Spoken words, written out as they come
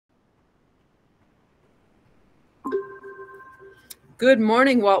Good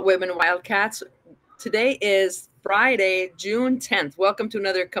morning, Walt Whitman Wildcats. Today is Friday, June 10th. Welcome to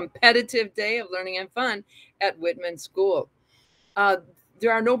another competitive day of learning and fun at Whitman School.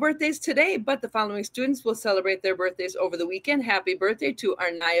 There are no birthdays today, but the following students will celebrate their birthdays over the weekend. Happy birthday to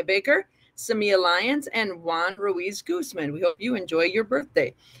Arnaya Baker, Samia Lyons, and Juan Ruiz Guzman. We hope you enjoy your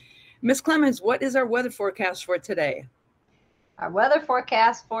birthday. Ms. Clemens, what is our weather forecast for today? Our weather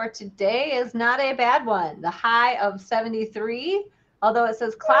forecast for today is not a bad one. The high of 73, although it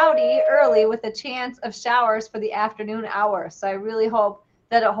says cloudy early with a chance of showers for the afternoon hours. So I really hope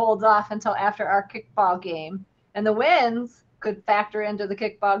that it holds off until after our kickball game. And the winds could factor into the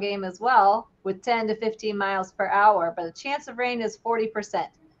kickball game as well with 10 to 15 miles per hour, but the chance of rain is 40%.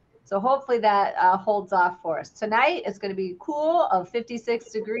 So hopefully that holds off for us. Tonight it's going to be cool of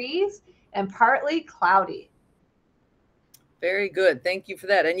 56 degrees and partly cloudy. Very good. Thank you for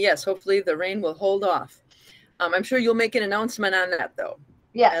that. And yes, hopefully the rain will hold off. I'm sure you'll make an announcement on that, though.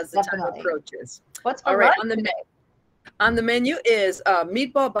 Yes, as the definitely. time approaches. What's for all right? lunch? On the menu is a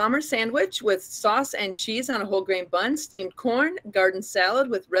meatball bomber sandwich with sauce and cheese on a whole grain bun, steamed corn, garden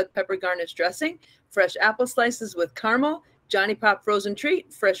salad with red pepper garnish dressing, fresh apple slices with caramel, Johnny Pop frozen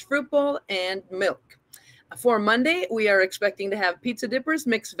treat, fresh fruit bowl, and milk. For Monday, we are expecting to have pizza dippers,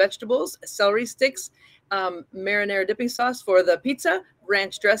 mixed vegetables, celery sticks, marinara dipping sauce for the pizza,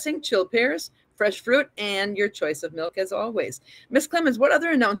 ranch dressing, chilled pears, fresh fruit, and your choice of milk as always. Ms. Clemens, what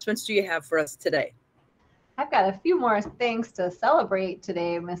other announcements do you have for us today? I've got a few more things to celebrate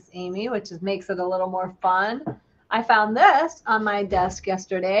today, Miss Amy, which makes it a little more fun. I found this on my desk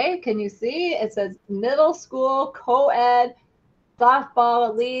yesterday. Can you see? It says Middle School Co-ed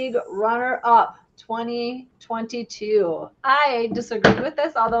Softball League Runner-Up 2022. I disagree with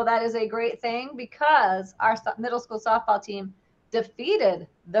this, although that is a great thing because our middle school softball team defeated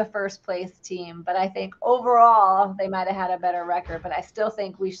the first place team. But I think overall they might have had a better record, but I still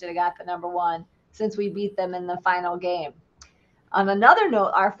think we should have got the number one since we beat them in the final game. On another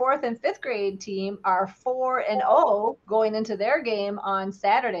note, our 4th and 5th grade team are 4-0 going into their game on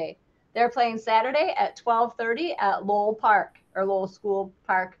Saturday. They're playing Saturday at 12:30 at Lowell Park or Lowell School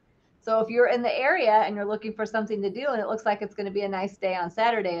Park. So if you're in the area and you're looking for something to do and it looks like it's going to be a nice day on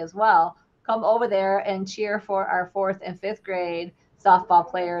Saturday as well, come over there and cheer for our 4th and 5th grade softball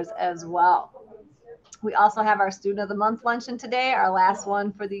players as well. We also have our Student of the Month luncheon today, our last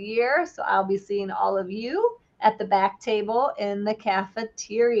one for the year. So I'll be seeing all of you at the back table in the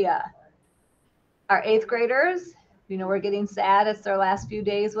cafeteria. Our 8th graders, we're getting sad. It's their last few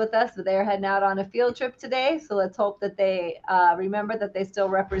days with us, but they're heading out on a field trip today. So let's hope that they remember that they still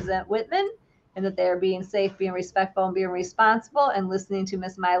represent Whitman and that they're being safe, being respectful, and being responsible and listening to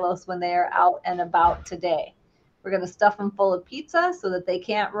Miss Milos when they are out and about today. We're going to stuff them full of pizza so that they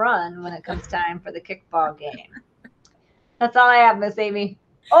can't run when it comes time for the kickball game. That's all I have, Miss Amy.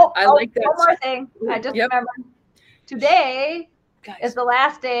 I like that. One more thing. I just remembered. Today is the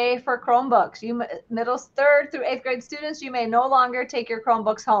last day for Chromebooks. You middle 3rd through 8th grade students, you may no longer take your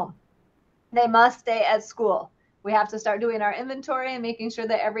Chromebooks home. They must stay at school. We have to start doing our inventory and making sure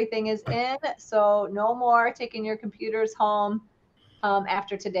that everything is in. So no more taking your computers home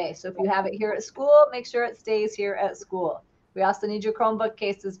after today. So if you have it here at school, make sure it stays here at school. We also need your Chromebook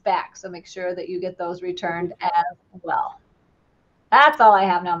cases back. So make sure that you get those returned as well. That's all I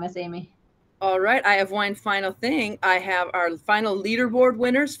have now, Miss Amy. All right. I have one final thing. I have our final leaderboard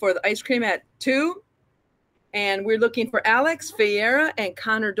winners for the ice cream at 2. And we're looking for Alex Fiera and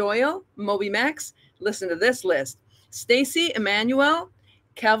Connor Doyle, Moby Max. Listen to this list. Stacy Emmanuel,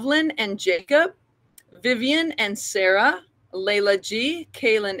 Kevlin and Jacob, Vivian and Sarah, Layla G,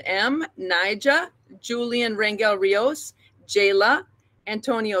 Kaylin M, Nija, Julian Rangel Rios, Jayla,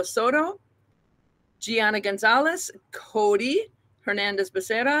 Antonio Soto, Gianna Gonzalez, Cody Hernandez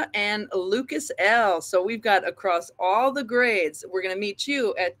Becerra, and Lucas L. So we've got across all the grades. We're going to meet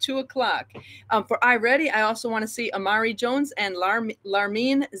you at 2 o'clock. For iReady, I also want to see Amari Jones and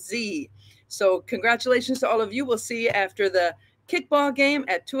Larmine Z. So congratulations to all of you. We'll see you after the kickball game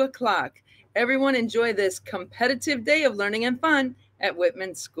at 2 o'clock. Everyone enjoy this competitive day of learning and fun at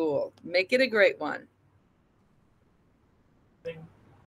Whitman School. Make it a great one.